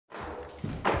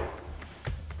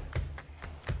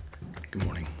Good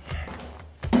morning.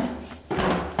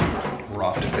 We're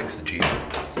off to fix the Jeep.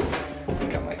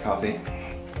 Got my coffee.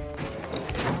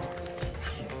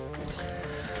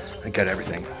 I got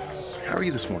everything. How are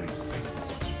you this morning?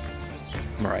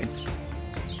 I'm alright.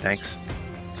 Thanks.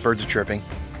 Birds are chirping.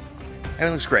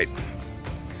 Everything's great.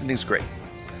 Everything's great.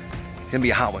 It's gonna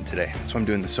be a hot one today. That's why I'm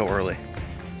doing this so early.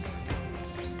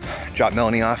 Dropped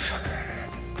Melanie off.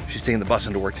 She's taking the bus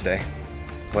into work today,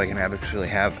 so I can actually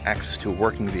have access to a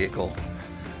working vehicle.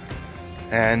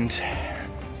 And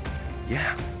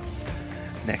yeah,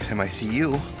 next time I see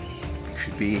you,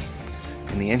 should be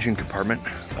in the engine compartment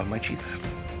of my Jeep.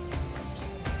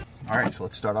 All right, so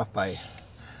let's start off by,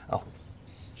 oh,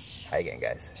 hi again,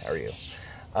 guys. How are you?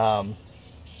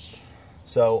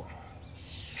 So,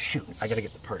 shoot, I gotta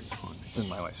get the part. It's in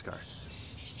my wife's car.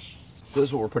 So this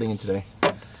is what we're putting in today.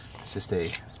 It's just a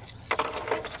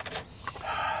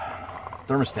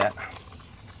thermostat.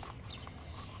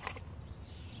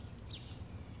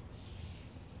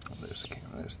 Oh, there's the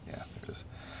camera. Yeah, there it is.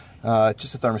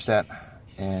 Just a thermostat,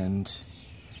 and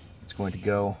it's going to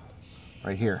go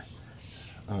right here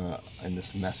in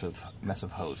this mess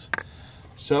of hose.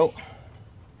 So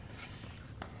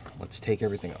let's take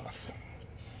everything off.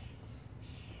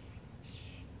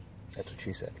 That's what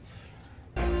she said.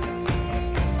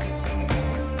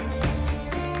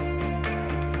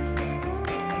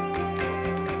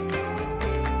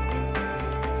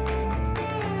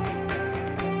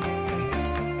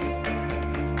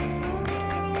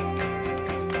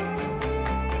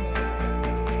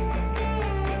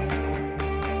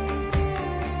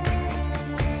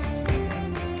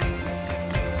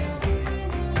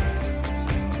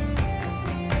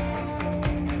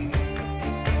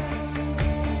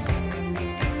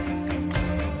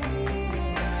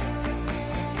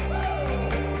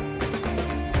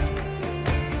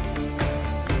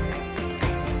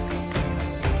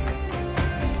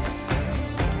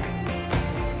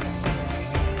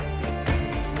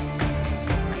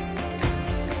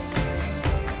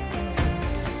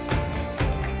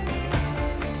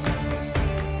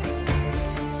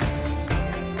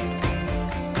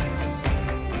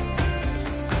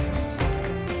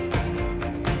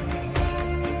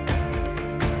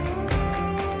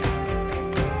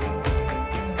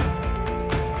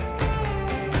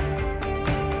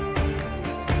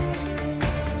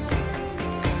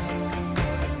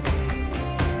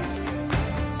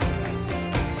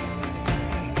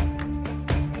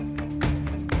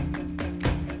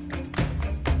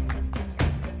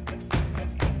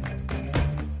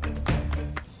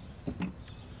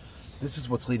 This is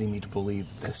what's leading me to believe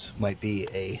this might be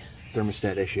a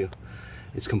thermostat issue.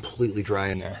 It's completely dry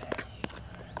in there.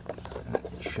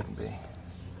 It shouldn't be.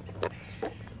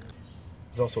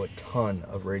 There's also a ton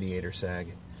of radiator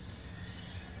sag.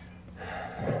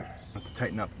 I have to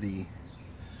tighten up the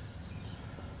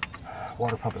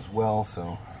water pump as well,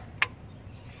 so.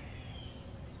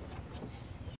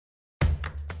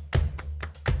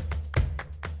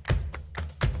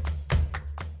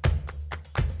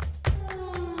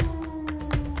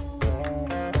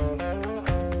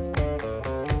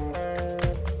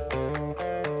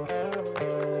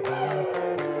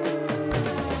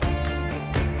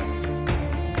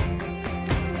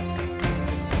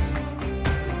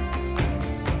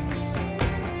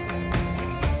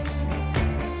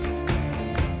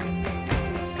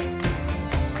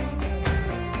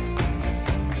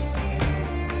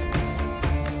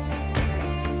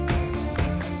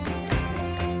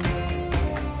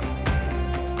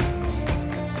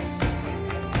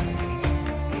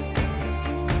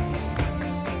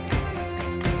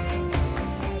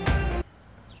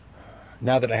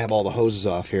 Now that I have all the hoses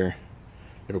off here,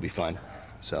 it'll be fun.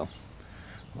 So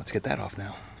let's get that off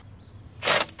now.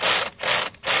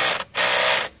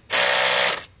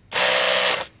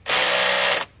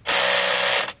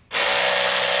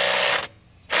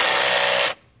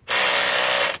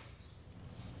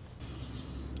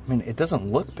 I mean, it doesn't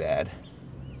look bad,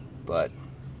 but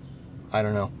I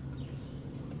don't know.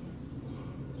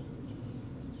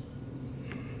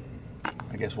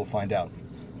 I guess we'll find out.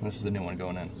 This is the new one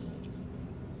going in.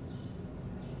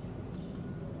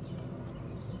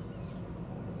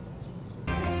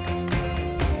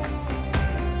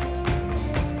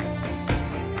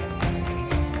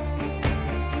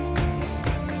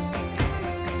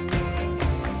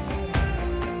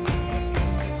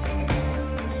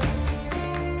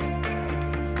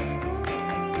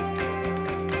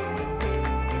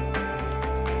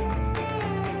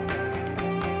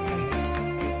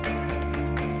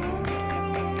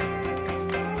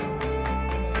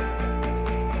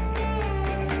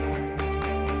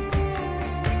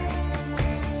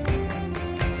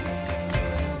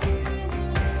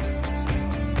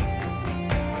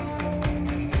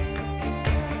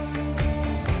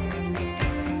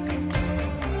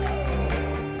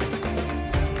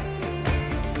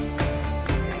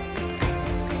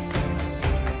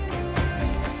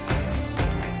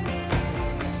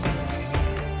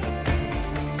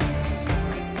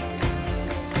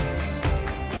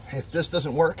 if this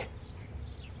doesn't work,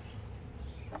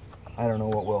 I don't know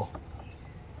what will.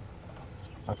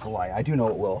 That's a lie. I do know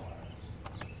it will.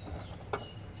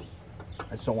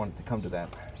 I just don't want it to come to that.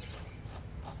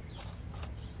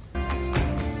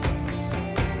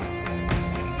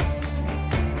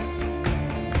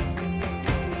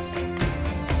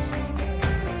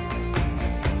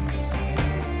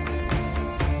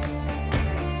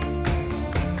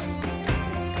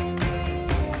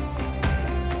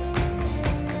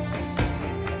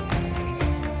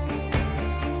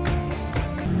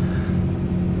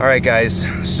 All right, guys,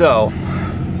 so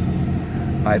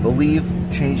I believe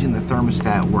changing the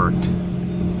thermostat worked.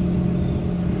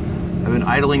 I've been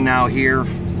idling now here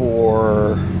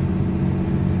for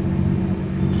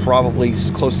probably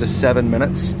close to 7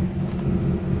 minutes,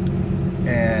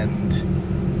 and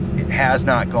it has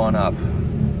not gone up.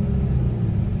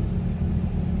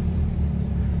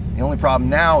 The only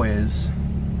problem now is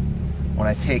when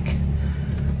I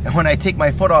take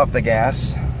my foot off the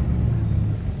gas.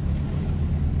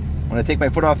 When I take my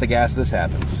foot off the gas, this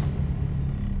happens.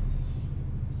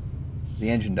 The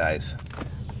engine dies.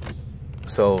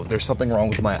 So there's something wrong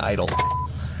with my idle,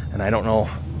 and I don't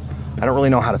really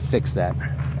know how to fix that.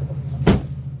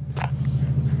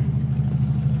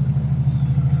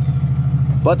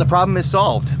 But the problem is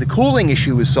solved. The cooling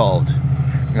issue is solved,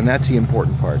 and that's the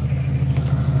important part.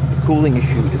 The cooling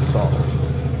issue is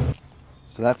solved.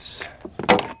 So that's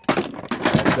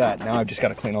that. Now I've just got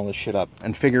to clean all this shit up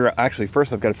and figure out, actually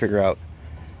first I've got to figure out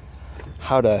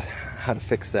how to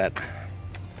fix that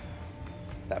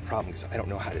problem, because I don't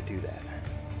know how to do that.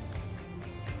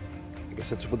 I guess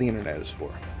that's what the internet is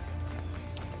for.